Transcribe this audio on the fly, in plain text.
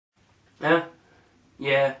Yeah.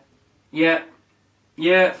 Yeah.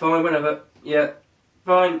 Yeah, fine, whatever. Yeah.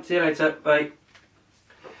 Fine, see you later, bye.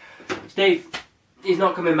 Steve, he's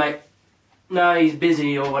not coming, mate. No, he's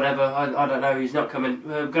busy or whatever. I don't know, he's not coming.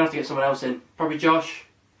 We're going to have to get someone else in. Probably Josh.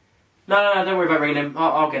 No, don't worry about ringing him.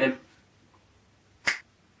 I'll get him.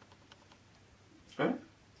 Alright.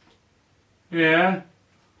 Yeah?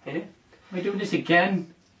 Hey, We're doing this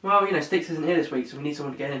again? well, you know, Sticks isn't here this week, so we need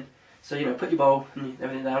someone to get in. So, you know, put your bowl and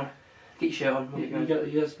everything down. Get your shirt on. You got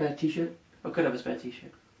a spare t-shirt? I could have a spare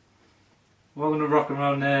t-shirt. Welcome to Rock and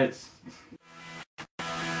Roll Nerds.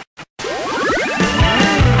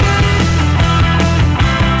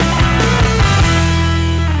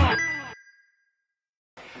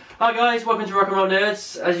 Hi guys, welcome to Rock and Roll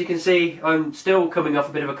Nerds. As you can see, I'm still coming off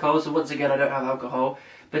a bit of a cold, so once again I don't have alcohol.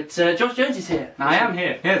 But Josh Jones is here. I am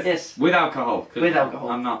here, yes. Yes. With alcohol. With alcohol.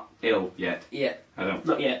 I'm not ill yet. Yeah. I don't.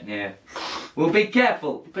 Not yet. Yeah. We'll be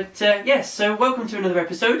careful. But yes, so welcome to another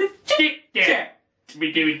episode of Chit Chat.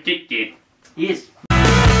 We do Chit Chat. Yes.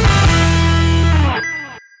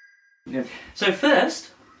 Yeah. So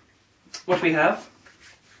first, what we have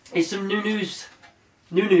is some new news.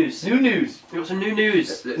 New news. New news. We've got some new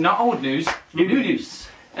news. Not old news. New news.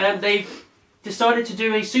 They've decided to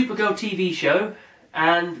do a Supergirl TV show,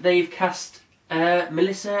 and they've cast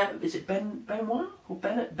Melissa. Is it Benoist or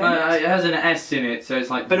Bennett? It has an S in it, so it's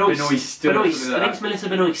like Benoist. Benoist. Benoist. I think it's Melissa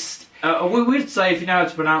Benoist. We'd say if you know how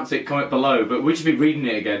to pronounce it, comment below, but we'd just be reading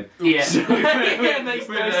it again. Yeah. So, Yeah, makes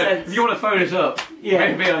no sense. If you want to phone us up,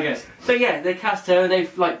 Yeah. maybe, I guess. So yeah, they cast her, and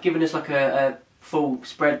they've like given us like a full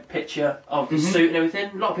spread picture of the suit and everything.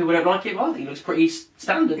 A lot of people don't like it, but I think it looks pretty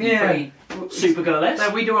standard and pretty Supergirl-esque. So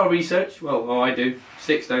we do our research. Well, I do.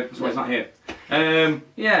 Six don't, that's why it's not here.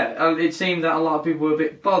 It seemed that a lot of people were a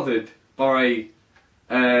bit bothered by,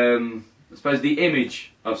 I suppose, the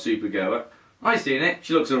image of Supergirl. I seen it.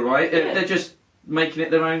 She looks alright. Yeah. They're just making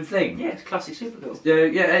it their own thing. Yeah, it's classic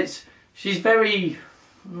Supergirl. She's very,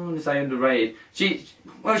 I don't want to say underrated. She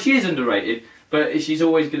is underrated, but she's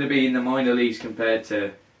always going to be in the minor leagues compared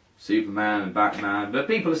to Superman and Batman. But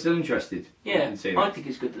people are still interested. Yeah, in seeing I it. think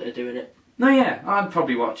it's good that they're doing it. No, yeah, I'd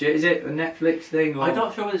probably watch it. Is it a Netflix thing or I'm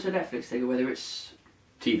not sure whether it's a Netflix thing or whether it's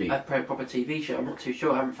TV? a proper TV show. I'm not too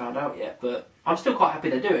sure. I haven't found out yet, but I'm still quite happy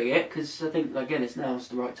they're doing it because I think again now's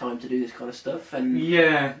the right time to do this kind of stuff. And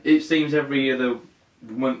Yeah, it seems every other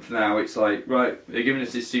month now it's like, right, they're giving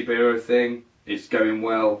us this superhero thing. It's going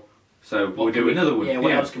well, so we'll do another one. Yeah,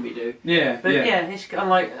 what else can we do? Yeah, But yeah, it's kind of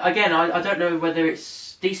like again, I don't know whether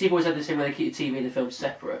it's DC have always had this thing where they keep the TV and the film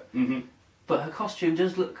separate. But her costume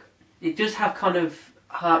does look. It does have kind of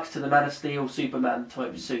harks to the Man of Steel Superman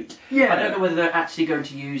type suit. Yeah. I don't know whether they're actually going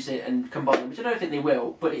to use it and combine them, which I don't think they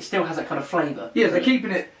will, but it still has that kind of flavour. Yeah, they're keeping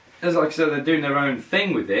it, as like I said, they're doing their own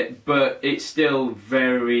thing with it, but it's still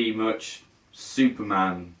very much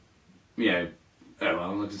Superman, you know, well, I'm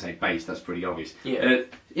not going to say base, that's pretty obvious. Yeah.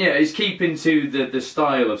 It's keeping to the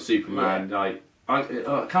style of Superman. Yeah. Like, I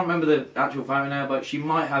can't remember the actual photo now, but she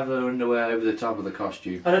might have her underwear over the top of the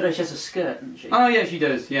costume. I don't know, she has a skirt, doesn't she? Oh yeah, she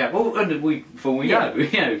does. Yeah. Well, before we know,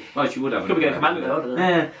 you know, well, she would have. Could be going commando, I don't know.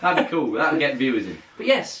 Yeah, that'd be cool. That'd get viewers in. But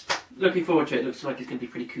yes, looking forward to it. Looks like it's going to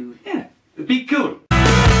be pretty cool. Yeah, it'd be cool.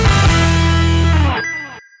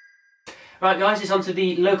 Right, guys, it's on to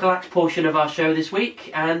the local act portion of our show this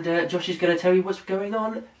week, and Josh is going to tell you what's going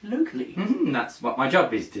on locally. That's what my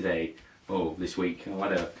job is today, or this week, or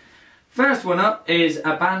whatever. First one up is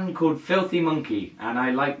a band called Filthy Monkey, and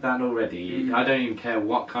I like that already. I don't even care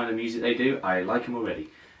what kind of music they do, I like them already.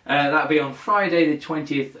 That'll be on Friday the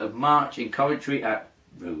 20th of March in Coventry at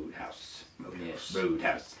Roadhouse.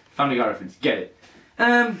 Roadhouse. Family Guy reference, get it.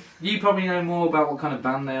 You probably know more about what kind of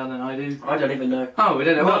band they are than I do. I don't even know. Oh, we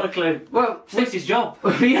don't know. Not a clue. Well, it's his job.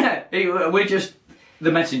 Yeah, we're just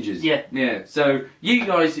the messengers. Yeah. Yeah, so you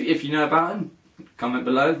guys, if you know about them, comment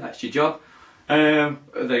below, that's your job.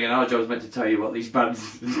 Again, our job's meant to tell you what these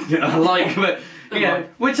bands are like, but yeah,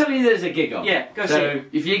 we're telling you there's a gig on. Yeah, go see So it.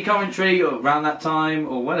 if you're in Coventry or around that time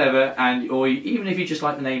or whatever, or even if you just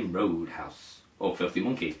like the name Roadhouse or Filthy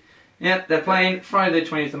Monkey, yeah, they're playing Friday the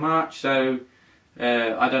 20th of March. So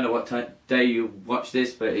I don't know what day you watch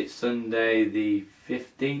this, but it's Sunday the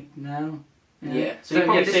 15th now. Yeah. So you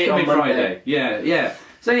probably see it on Friday. Yeah.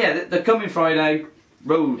 So yeah, they're coming Friday.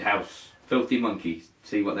 Roadhouse, Filthy Monkey.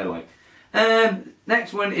 See what they're like.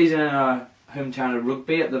 Next one is in our hometown of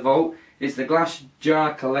Rugby at the Vault. It's the Glass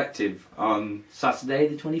Jar Collective on Saturday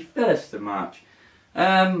the 21st of March.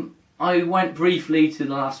 I went briefly to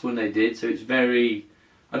the last one they did, so it's very...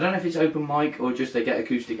 I don't know if it's open mic or just they get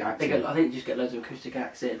acoustic acts in. I think they just get loads of acoustic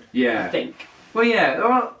acts in. Yeah. I think. Well,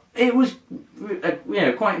 yeah, It was,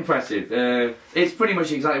 quite impressive. It's pretty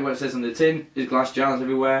much exactly what it says on the tin. There's glass jars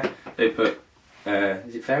everywhere. They put,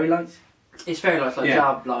 is it fairy lights? It's fairy lights, like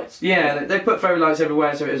jar lights. Yeah, they put fairy lights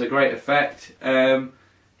everywhere, so it has a great effect. We're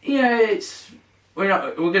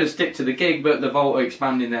going to stick to the gig, but the Vault are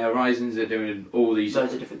expanding their horizons. They're doing all these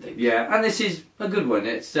loads of different things. Yeah, and this is a good one.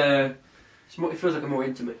 It feels like a more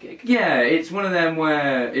intimate gig. Yeah, it's one of them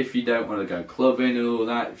where if you don't want to go clubbing and all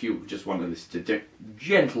that, if you just want to listen to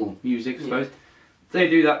gentle music, I suppose, they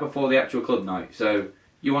do that before the actual club night. So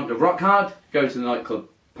you want to rock hard, go to the nightclub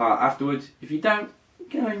part afterwards. If you don't,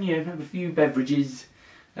 go and have a few beverages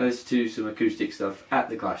and listen to some acoustic stuff at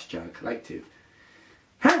the Glass Jar Collective.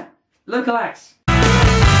 Ha! Local acts!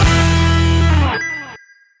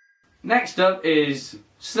 Next up is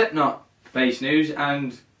Slipknot bass news,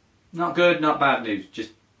 and not good, not bad news,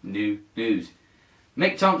 just new news.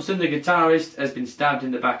 Mick Thompson, the guitarist, has been stabbed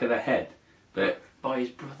in the back of the head, but by his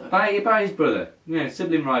brother. By his brother,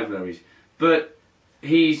 sibling rivalries. But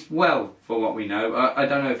he's well, for what we know. I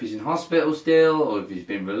don't know if he's in hospital still or if he's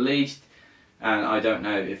been released, and I don't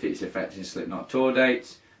know if it's affecting Slipknot tour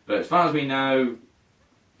dates. But as far as we know,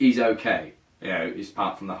 he's okay.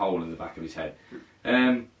 Apart from the hole in the back of his head.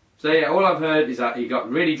 So yeah, all I've heard is that he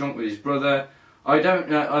got really drunk with his brother. I don't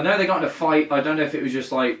know. I know they got in a fight. I don't know if it was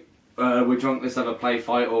just like we're drunk, let's have a play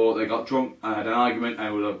fight, or they got drunk and had an argument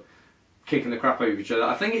and were kicking the crap out of each other.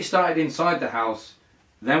 I think it started inside the house,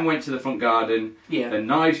 then went to the front garden. Yeah. The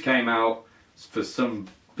knives came out for some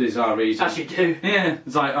bizarre reason. As you do. Yeah.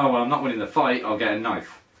 It's like, oh well, I'm not winning the fight. I'll get a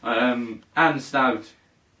knife. And stabbed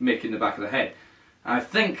Mick in the back of the head. I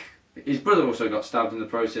think his brother also got stabbed in the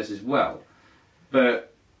process as well.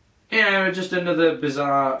 But just another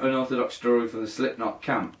bizarre, unorthodox story from the Slipknot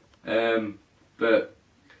camp. But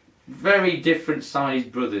very different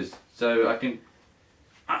sized brothers. So I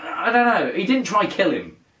don't know. He didn't try kill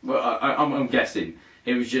him. Well, I'm guessing.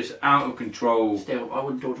 It was just out of control. Still, I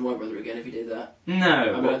wouldn't talk to my brother again if he did that.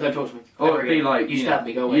 No. Don't talk to me. Or it'd be like, you stabbed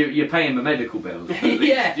me, go away. You're paying my medical bills.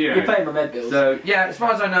 Yeah, you're paying my med bills. So, yeah, as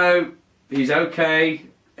far as I know, he's okay.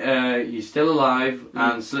 He's still alive,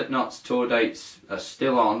 and Slipknot's tour dates are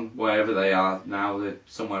still on wherever they are now. They're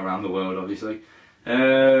somewhere around the world, obviously.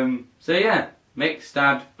 So yeah, Mick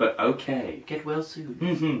stabbed, but okay. Get well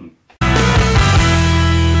soon.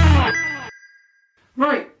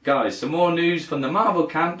 Right, guys, some more news from the Marvel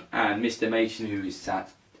camp, and Mr. Mason, who is sat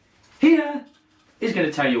here, is going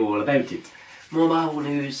to tell you all about it. More Marvel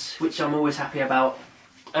news, which I'm always happy about.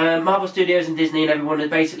 Marvel Studios and Disney and everyone has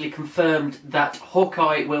basically confirmed that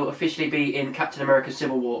Hawkeye will officially be in Captain America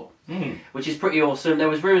Civil War, which is pretty awesome. There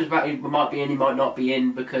was rumours about he might be in, he might not be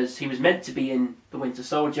in, because he was meant to be in The Winter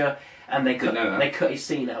Soldier, and they cut his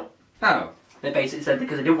scene out. Oh. They basically said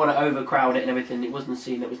because they didn't want to overcrowd it and everything, it wasn't a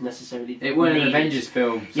scene that was necessarily It wasn't needed. an Avengers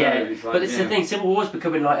film. So yeah, it's like, but it's the thing, Civil War's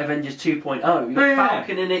becoming like Avengers 2.0. You've got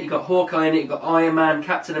Falcon in it, you've got Hawkeye in it, you've got Iron Man,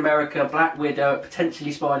 Captain America, Black Widow,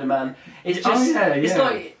 potentially Spider-Man. It's just, it's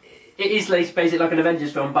like... It is basically like an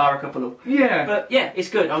Avengers film, bar a couple of... Yeah. But yeah,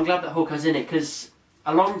 it's good. I'm glad that Hawkeye's in it, because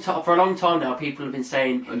for a long time now, people have been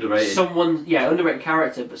saying... Underrated. Underrated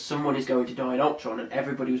character, but someone is going to die in Ultron, and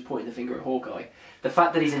everybody was pointing the finger at Hawkeye. The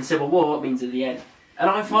fact that he's in Civil War means at the end. And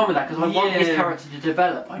I'm fine with that, because I want his character to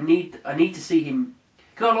develop. I need to see him...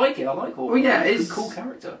 Because I like it, I like Hawkeye. Well, yeah, it's a cool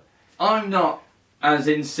character. I'm not as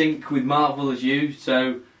in sync with Marvel as you,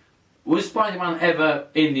 so... Was Spider-Man ever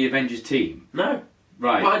in the Avengers team? No.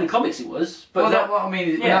 Right. Well, in the comics he was. But what I mean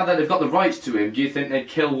is, now that they've got the rights to him, do you think they'd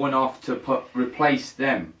kill one off to replace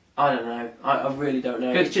them? I don't know. I really don't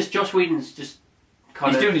know. It's just Joss Whedon's just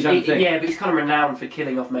kind of... He's doing his own thing. Yeah, but he's kind of renowned for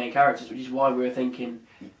killing off main characters, which is why we were thinking...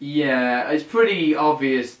 Yeah, it's pretty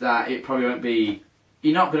obvious that it probably won't be...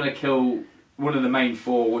 You're not going to kill one of the main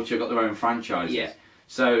four, which have got their own franchises. Yeah.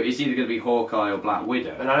 So it's either going to be Hawkeye or Black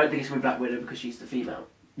Widow. And I don't think it's going to be Black Widow because she's the female.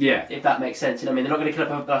 Yeah. If that makes sense. You know what I mean? They're not going to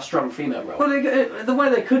kill up a strong female role. Well, the way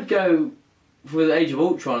they could go for the Age of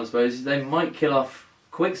Ultron, I suppose, is they might kill off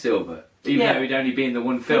Quicksilver, even though he'd only be in the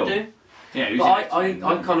one film. Could do. Yeah, but I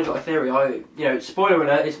kind of got a theory. Spoiler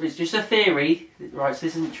alert, it's just a theory, right, so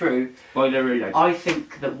this isn't true. Spoiler alert. I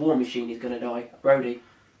think that War Machine is going to die, Rhodey.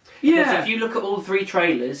 Yeah. Because if you look at all three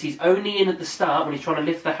trailers, he's only in at the start when he's trying to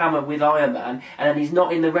lift the hammer with Iron Man, and then he's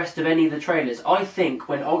not in the rest of any of the trailers. I think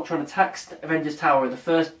when Ultron attacks Avengers Tower the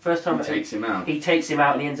first time... He takes him out. He takes him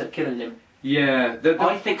out and he ends up killing him. Yeah.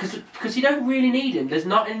 I think, because you don't really need him. There's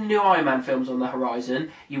not any new Iron Man films on the horizon.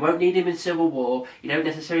 You won't need him in Civil War. You don't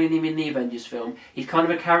necessarily need him in the Avengers film. He's kind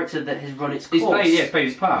of a character that has run its course. He's played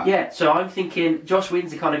his part. Yeah, so I'm thinking Joss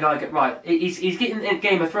Whedon's the kind of guy, he's getting a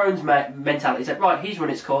Game of Thrones mentality. He's like, right, he's run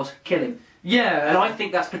its course, kill him. Yeah, And I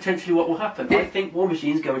think that's potentially what will happen. I think War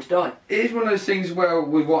Machine's going to die. It is one of those things where,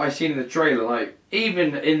 with what I've seen in the trailer, like,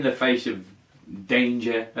 even in the face of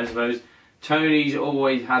danger, I suppose, Tony's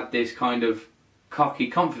always had this kind of cocky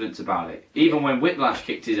confidence about it. Even when Whiplash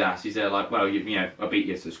kicked his ass, he's there like, well, you know, I beat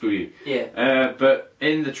you, so screw you. Yeah. But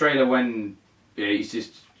in the trailer, when he's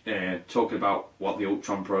just talking about what the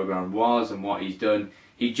Ultron program was and what he's done,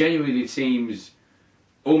 he genuinely seems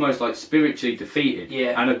almost like spiritually defeated.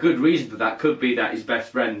 Yeah. And a good reason for that could be that his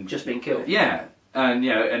best friend Just been killed. Yeah. And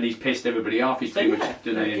you know, and he's pissed everybody off. He's pretty much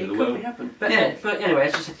done the end of the world. But anyway,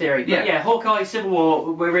 it's just a theory. But yeah, Hawkeye, Civil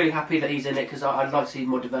War. We're really happy that he's in it because I'd like to see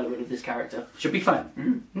more development of this character. Should be fun.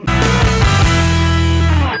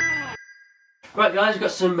 Right, guys, we've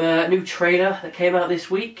got some new trailer that came out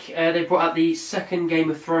this week. They brought out the second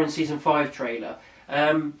Game of Thrones Season 5 trailer.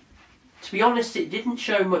 To be honest, it didn't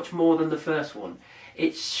show much more than the first one.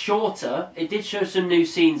 It's shorter. It did show some new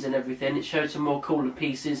scenes and everything. It showed some more cooler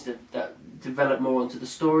pieces that develop more onto the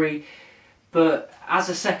story. But as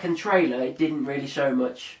a second trailer, it didn't really show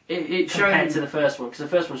much compared to the first one, because the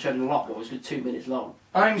first one showed a lot more. It was a good 2 minutes long.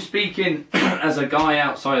 I'm speaking as a guy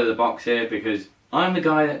outside of the box here because I'm the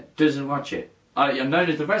guy that doesn't watch it. I'm known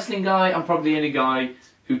as the wrestling guy. I'm probably the only guy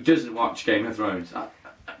who doesn't watch Game of Thrones.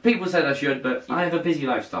 People said I should, but I have a busy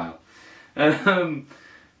lifestyle.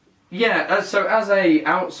 Yeah, so as a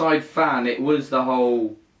outside fan, it was the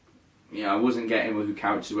whole, you know, I wasn't getting who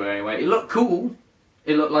characters were anyway. It looked cool.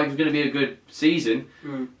 It looked like it was going to be a good season.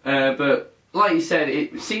 But like you said,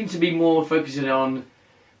 it seemed to be more focusing on,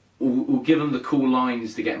 we'll give them the cool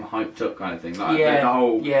lines to get them hyped up kind of thing. Like the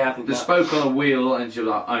whole, I think the spoke on a wheel and she's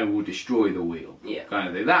like, I will destroy the wheel. Kind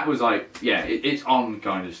of thing. That was like, yeah, it's on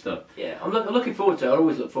kind of stuff. Yeah, I'm looking forward to it. I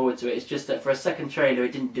always look forward to it. It's just that for a second trailer,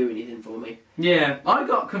 it didn't do anything for me. Yeah, I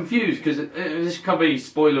got confused because this could be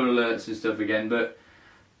spoiler alerts and stuff again, but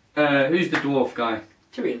who's the dwarf guy?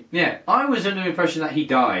 Tyrion. Yeah, I was under the impression that he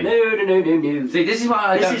died. No. See, this is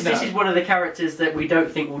what This is one of the characters that we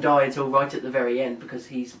don't think will die until right at the very end because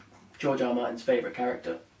he's George R. R. Martin's favourite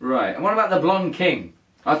character. Right, and what about the blonde king?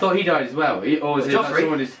 I thought he died as well. Or was it like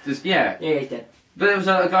someone who's just, yeah, he's dead. But there was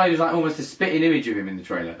a guy who was like almost a spitting image of him in the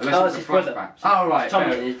trailer. It's his brother. Oh, right.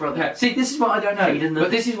 Tommy, his brother. Yeah. See, this is what I don't know.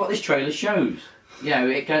 But this is what this trailer shows. You know,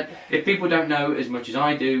 if people don't know as much as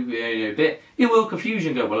I do, you know, a bit, it will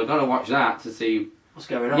confusion go, well, I've got to watch that to see what's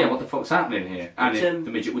going on. Yeah, what the fuck's happening here. And if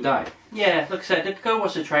the midget will die. Yeah, like I said, go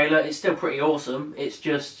watch the trailer. It's still pretty awesome. It's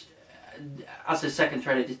just, as a second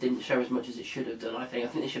trailer, it just didn't show as much as it should have done, I think. I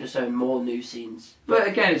think they should have shown more new scenes. But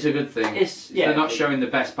again, it's a good thing. They're not showing the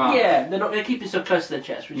best part. Yeah, they're keeping so close to their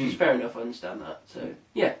chest, which is fair enough, I understand that. So,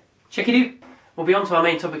 yeah, check it out. We'll be on to our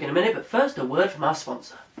main topic in a minute, but first, a word from our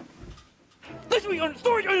sponsor. This week on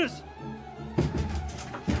Story Journals!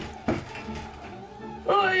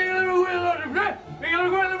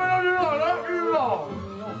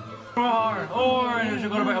 Orange,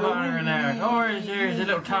 we've got a bit of banner in there. Orange, there's a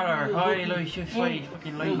little tatter. Hi, Lois, you sweet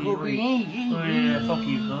fucking lady. Oh, yeah, fuck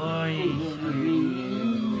you,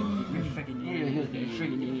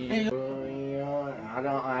 I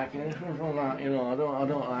don't like anything from that, you know, I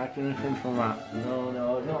don't like anything from that.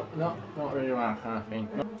 No, not really that kind of thing.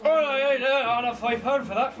 Alright, I'll have £5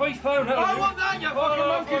 for that, £5. I want that, you fucking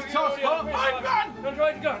monkey's toss, £5! I'll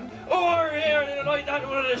try the gun. Oh, here, I didn't like that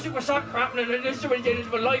one of the super sack crap, and there's so many days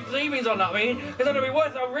for life savings on that, man. Because then it'd be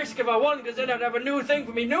worth a risk if I won, because then I'd have a new thing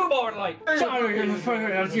for me newborn, like. Sorry,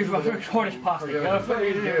 I'll give you a Cornish pasty. No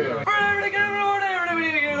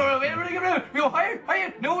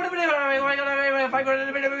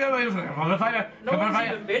one's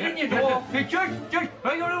even bidding you, dwarf. Hey, Judge,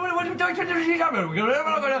 what are you doing to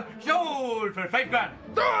the sold for £5 grand.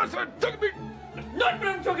 Talking to me. Not what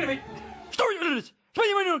I'm talking to me. Story journalist.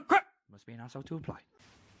 Crap. Must be an asshole to apply.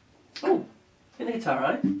 Oh, I think it's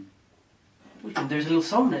alright. There's a little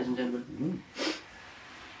song, ladies and gentlemen. Is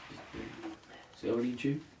it already in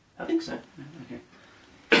tune? I think so. Okay.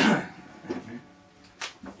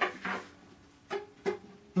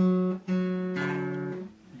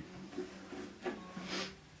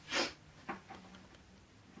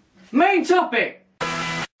 Main topic!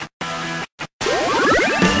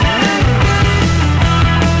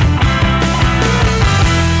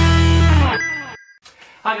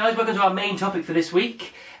 Hi guys, welcome to our main topic for this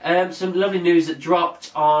week. Some lovely news that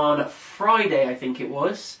dropped on Friday, I think it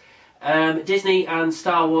was. Disney and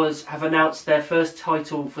Star Wars have announced their first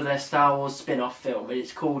title for their Star Wars spin-off film, and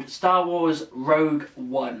it's called Star Wars Rogue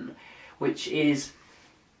One, which is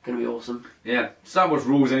going to be awesome. Yeah, Star Wars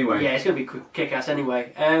rules anyway. Yeah, it's going to be kick-ass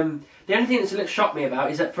anyway. The only thing that's a little shocked me about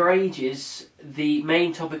is that for ages, the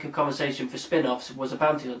main topic of conversation for spin-offs was a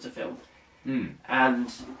bounty hunter film.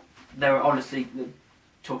 And they were honestly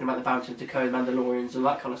talking about the bounty hunter code, Mandalorians, and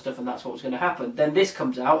that kind of stuff, and that's what was going to happen. Then this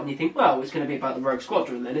comes out, and you think, well, it's going to be about the Rogue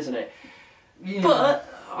Squadron, then, isn't it? Yeah. But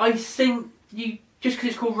I think just because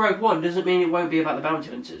it's called Rogue One doesn't mean it won't be about the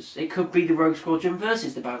bounty hunters. It could be the Rogue Squadron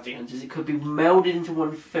versus the bounty hunters. It could be melded into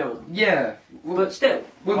one film. Yeah, but still,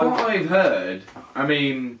 with what I've heard, I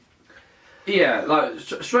mean, yeah, like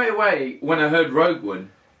straight away when I heard Rogue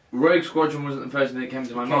One, Rogue Squadron wasn't the first thing that came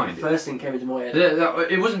to my mind. The first thing came into my head.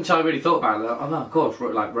 It wasn't until I really thought about it. Like, oh no, of course,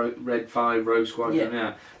 like Red 5, Rogue Squadron,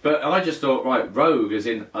 yeah. But I just thought, right, Rogue as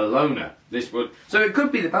in a loner. This would, so it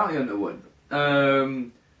could be the bounty hunter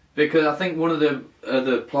one. Because I think one of the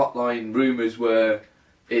other plotline rumours were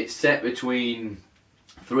it's set between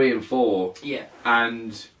 3 and 4. Yeah.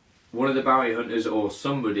 And one of the bounty hunters or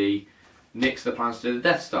somebody nicks the plans to the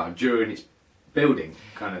Death Star during its building,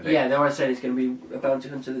 kind of thing. Yeah, they were saying it's going to be a bounty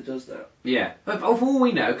hunter that does that. Yeah. But of all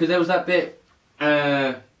we know, because there was that bit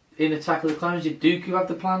in Attack of the Clones, did Dooku have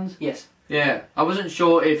the plans? Yes. Yeah. I wasn't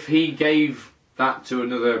sure if he gave that to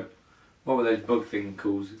another... What were those bug thing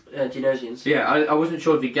called? Genosians. Yeah, I wasn't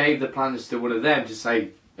sure if he gave the plans to one of them to say,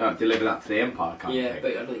 deliver that to the Empire kind of thing. Yeah,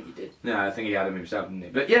 but I don't think he did. No, I think he had him himself, didn't he?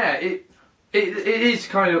 But yeah, it is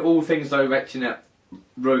kind of all things directing at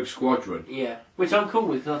Rogue Squadron. Yeah, which I'm cool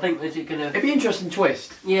with, because I think is it going to... It'd be an interesting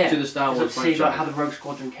twist to the Star Wars franchise. See like, how the Rogue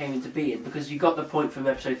Squadron came into being, because you got the point from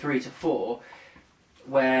episode 3 to 4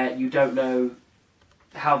 where you don't know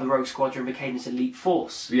how the Rogue Squadron became this elite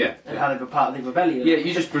force. Yeah. And how they were part of the rebellion. Yeah,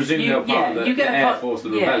 you just presume they were part of the Air Force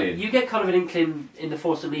of the rebellion. You get kind of an inkling in the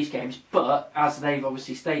Force Unleashed games, but as they've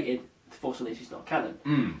obviously stated, the Force Unleashed is not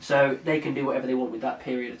canon. So they can do whatever they want with that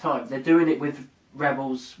period of time. They're doing it with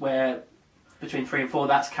Rebels where between 3 and 4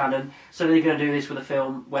 that's canon. So they're going to do this with a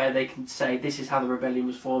film where they can say this is how the rebellion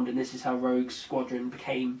was formed and this is how Rogue Squadron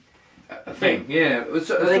became a thing. Yeah.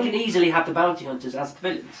 So they can easily have the bounty hunters as the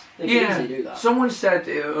villains. They can easily do that. Someone said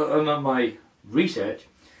on my research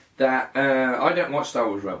that I don't watch Star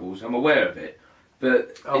Wars Rebels. I'm aware of it,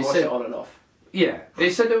 but I watch it on and off. Yeah, they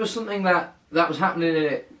said there was something that was happening in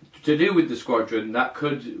it to do with the squadron that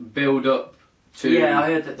could build up to. Yeah,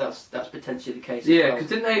 I heard that's potentially the case. Yeah, because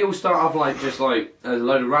didn't they all start off like just like a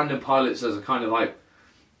load of random pilots as a kind of like.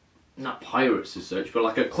 Not pirates as such, but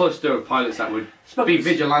like a cluster of pilots that would be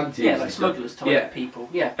vigilantes. Yeah, like smugglers type people.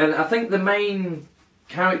 Yeah. And I think the main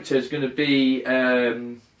character is going to be, I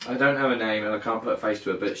don't know her name and I can't put a face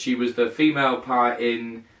to it, but she was the female part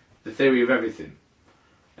in The Theory of Everything.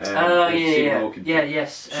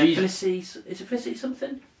 Yes. Felicity, is it Felicity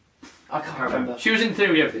something? I can't remember. She was in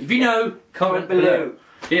Theory of Everything. If you know, comment below.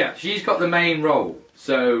 Yeah, she's got the main role,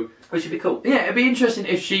 so... Which would be cool. Yeah, it'd be interesting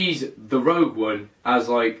if she's the rogue one, as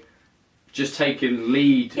like... just taking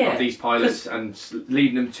lead of these pilots and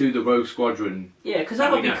leading them to the Rogue Squadron. Yeah, because that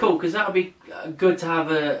would be cool, because that would be good to have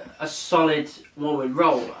a solid woman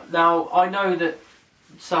role. Now, I know that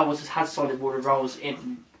Star Wars has had solid woman roles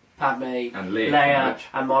in Padme, and Leia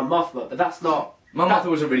and Mon Mothma, but that's not... Mon Mothma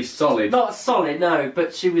wasn't really solid. Not solid, no,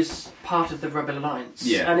 but she was part of the Rebel Alliance.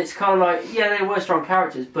 Yeah. And it's kind of like, yeah, they were strong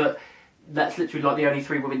characters, but... that's literally like the only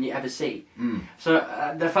 3 women you ever see. So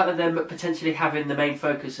the fact that they're potentially having the main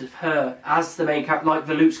focus of her as the main character, like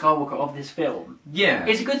the Luke Skywalker of this film,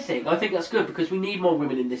 is a good thing. I think that's good because we need more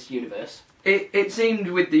women in this universe. It seemed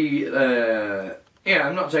with the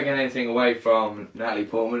I'm not taking anything away from Natalie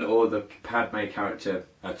Portman or the Padme character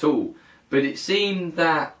at all, but it seemed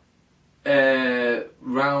that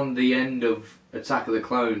round the end of Attack of the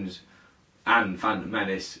Clones and Phantom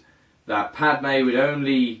Menace, that Padme would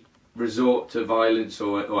only resort to violence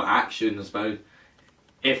or action, I suppose,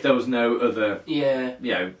 if there was no other,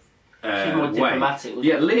 she's more diplomatic.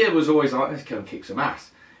 Yeah, Leia was always like, let's go and kick some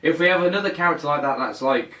ass. If we have another character like that, that's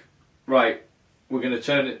like, right, we're going to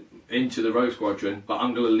turn it into the Rogue Squadron, but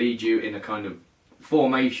I'm going to lead you in a kind of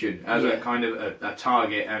formation as a kind of a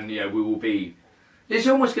target, and we will be. It's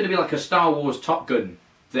almost going to be like a Star Wars Top Gun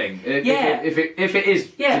thing. If it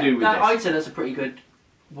is to do with this. I'd say that's a pretty good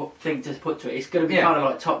thing to put to it. It's going to be kind of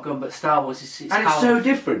like Top Gun, but Star Wars is and it's so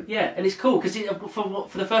different. Yeah, and it's cool because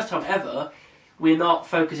for the first time ever, we're not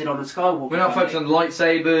focusing on the Skywalker. We're not focusing on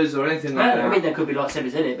lightsabers or anything like that. I mean, there could be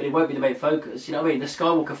lightsabers in it, but it won't be the main focus. You know what I mean? The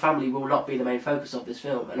Skywalker family will not be the main focus of this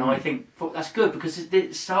film, and I think that's good because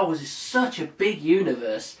Star Wars is such a big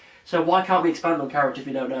universe. So why can't we expand on characters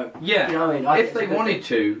we don't know? Yeah, you know what I mean? If they wanted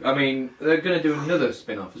to, I mean, they're going to do another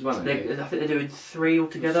spin-off as well. I think they're doing 3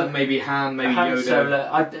 altogether. So maybe Han, maybe Han Yoda.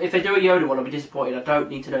 Solo. If they do a Yoda one, I'll be disappointed. I don't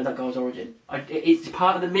need to know that guy's origin. It's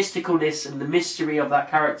part of the mysticalness and the mystery of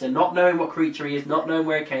that character. Not knowing what creature he is, not knowing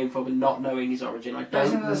where he came from, and not knowing his origin. I don't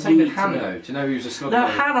Isn't that the same with Han, though? To know he was a smuggler? No,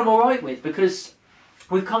 Han I'm alright with, because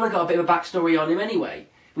we've kind of got a bit of a backstory on him anyway.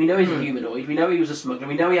 We know he's a humanoid. We know he was a smuggler.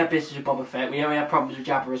 We know he had business with Boba Fett. We know he had problems with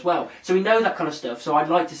Jabba as well. So we know that kind of stuff. So I'd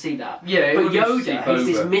like to see that. Yeah, but Yoda, he's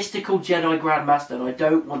this mystical Jedi Grandmaster, and I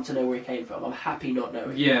don't want to know where he came from. I'm happy not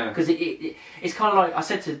knowing. Yeah. Because it's kind of like, I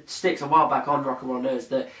said to Sticks a while back on Rock and Roll Nerds,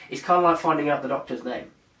 that it's kind of like finding out the Doctor's name.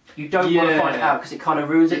 You don't want to find it out because it kind of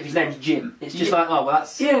ruins it. If his name's Jim, it's just like, oh well,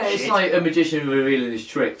 that's it's like a magician revealing his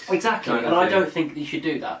tricks. Exactly, and I don't think you should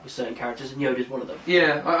do that with certain characters, and Yoda's one of them.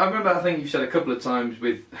 Yeah, I remember. I think you've said a couple of times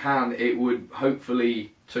with Han, it would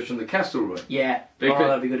hopefully touch on the Kessel Run. Yeah,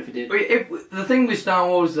 that'd be good if it did. The thing with Star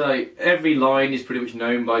Wars, like every line is pretty much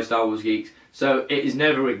known by Star Wars geeks, so it is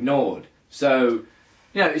never ignored. So,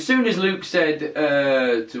 you know, as soon as Luke said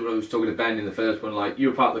to I was talking to Ben in the first one, like,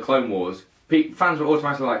 you're part of the Clone Wars. Fans were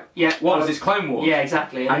automatically like, what was this Clone Wars? Yeah,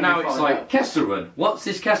 exactly. And now it's like, Kessel Run. What's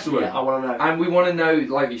this Kessel Run? Yeah, I want to know. And we want to know,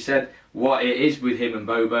 like you said, what it is with him and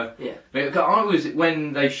Boba. Yeah.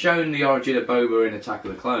 When they shown the origin of Boba in Attack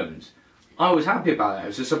of the Clones, I was happy about that. It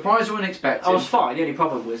was a surprise or unexpected. I was fine. The only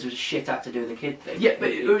problem was there was shit had to do with the kid thing. Yeah, but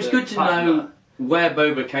it was good to know where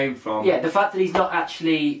Boba came from. Yeah, the fact that he's not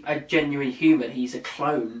actually a genuine human, he's a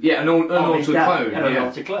clone. Yeah, an altered clone. An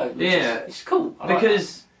altered clone. Yeah. It's cool.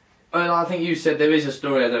 Because I think you said there is a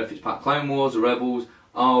story, I don't know if it's part Clone Wars or Rebels,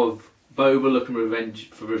 of Boba looking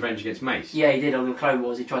for revenge against Mace. Yeah, he did on the Clone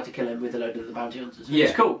Wars. He tried to kill him with a load of the bounty hunters. Yeah.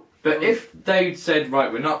 It's cool. But if they'd said, right,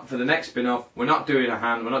 we're not, for the next spin-off, we're not doing a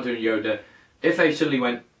Han, we're not doing Yoda, if they suddenly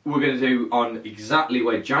went, we're going to do on exactly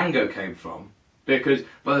where Django came from, because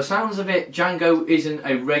by the sounds of it, Django isn't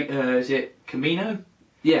is it Camino?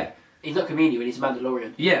 Yeah. He's not Camino, he's a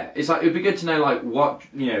Mandalorian. Yeah, it's like, it'd be good to know, like, what,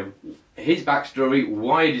 you know, his backstory,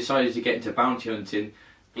 why he decided to get into bounty hunting,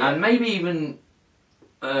 and maybe even,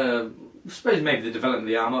 I suppose maybe the development of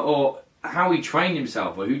the armour, or how he trained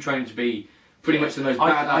himself, or who trained to be pretty much the most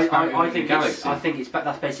badass bounty hunter in the galaxy. I think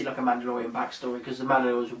that's basically like a Mandalorian backstory, because the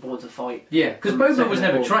Mandalorians were born to fight. Yeah, because Boba was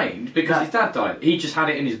never trained, because his dad died. He just had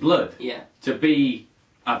it in his blood to be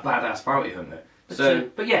a badass bounty hunter.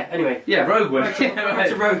 But yeah, anyway. Yeah, Rogue One. Back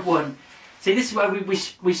to Rogue One. See, this is where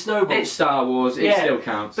we snowball. It's Star Wars, it still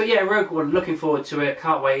counts. But yeah, Rogue One, looking forward to it,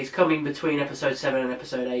 can't wait. It's coming between Episode 7 and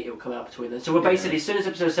Episode 8, it will come out between them. So we're basically, as soon as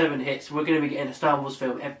Episode 7 hits, we're going to be getting a Star Wars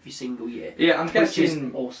film every single year. Yeah, I'm guessing... Which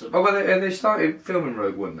is awesome. Oh, well, they started filming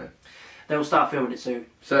Rogue One then? They will start filming it soon.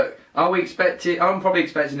 So, are we expecting... I'm probably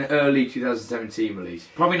expecting an early 2017 release.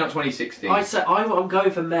 Probably not 2016. I'd say, I'm going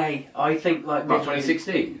for May. I think like... Not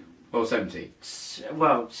 2016? Or 17?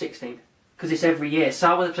 Well, 16. Because it's every year.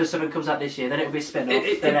 Star Wars Episode 7 comes out this year, then it'll be a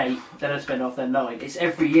spin-off, then 8, then a spin-off, then 9. It's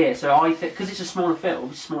every year, so I think, because it's a smaller film,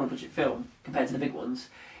 it's a smaller budget film, compared to the big ones,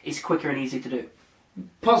 it's quicker and easier to do.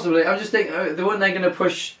 Possibly. I'm just thinking, weren't they going to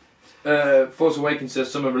push Force Awakens to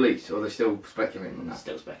summer release, or are they still speculating on that?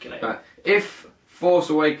 Still speculating. But if Force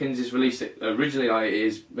Awakens is released, originally it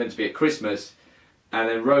is meant to be at Christmas, and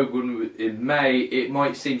then Rogue One in May, it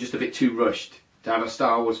might seem just a bit too rushed to have a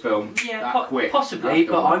Star Wars film that quick. Possibly,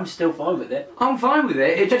 but I'm still fine with it. I'm fine with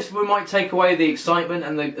it. It just might take away the excitement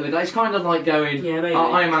and it's kind of like going. Yeah, maybe.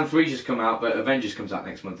 Iron Man 3 just come out, but Avengers comes out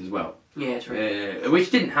next month as well. Yeah, true. Which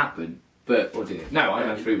didn't happen, or did it? No, Iron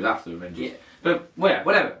Man 3 was after Avengers. Yeah. But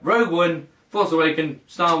whatever. Rogue One, Force Awakens,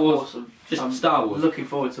 Star Wars. Awesome. Just Star Wars. Looking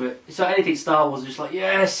forward to it. So anything Star Wars, I'm just like,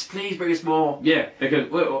 yes, please bring us more. Yeah, because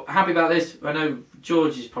we're happy about this. I know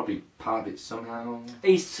George is probably part of it somehow.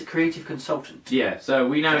 He's a creative consultant. Yeah, so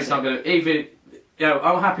we know it's not going to... Even, you know,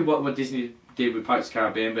 I'm happy what Disney did with Pirates of the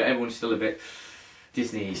Caribbean, but everyone's still a bit...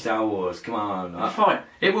 Disney, Star Wars, come on. Fine.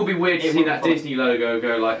 It will be weird to see that Disney logo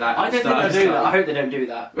go like that. I don't think they'll do that. I hope they don't do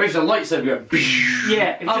that. Where's the lightsaber going?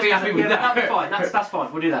 Yeah, I'll be happy with that. That'll be fine. That's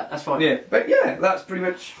fine. We'll do that. That's fine. Yeah, but yeah, that's pretty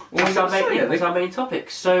much that's our main topic.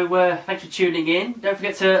 So thanks for tuning in. Don't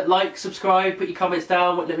forget to like, subscribe, put your comments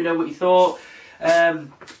down, let me know what you thought.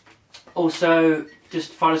 Also,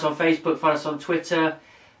 just find us on Facebook, find us on Twitter.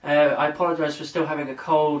 I apologise for still having a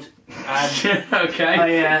cold. And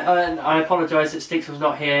okay. I apologise that Sticks was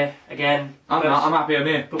not here again. I'm happy I'm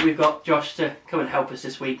here. But we've got Josh to come and help us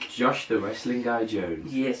this week. Josh the Wrestling Guy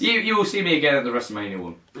Jones. Yes. You will see me again at the WrestleMania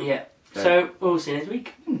one. Yeah. So we'll see you next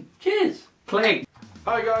week. Cheers. Click.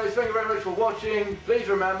 Hi guys, thank you very much for watching. Please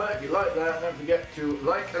remember, if you like that, don't forget to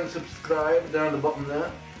like and subscribe down the bottom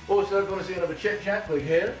there. Also, if you want to see another Chit Chat, click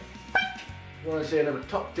here. If you want to see another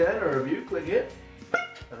top 10 or review, click here.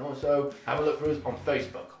 And also, have a look for us on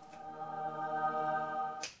Facebook.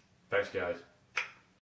 Thanks guys.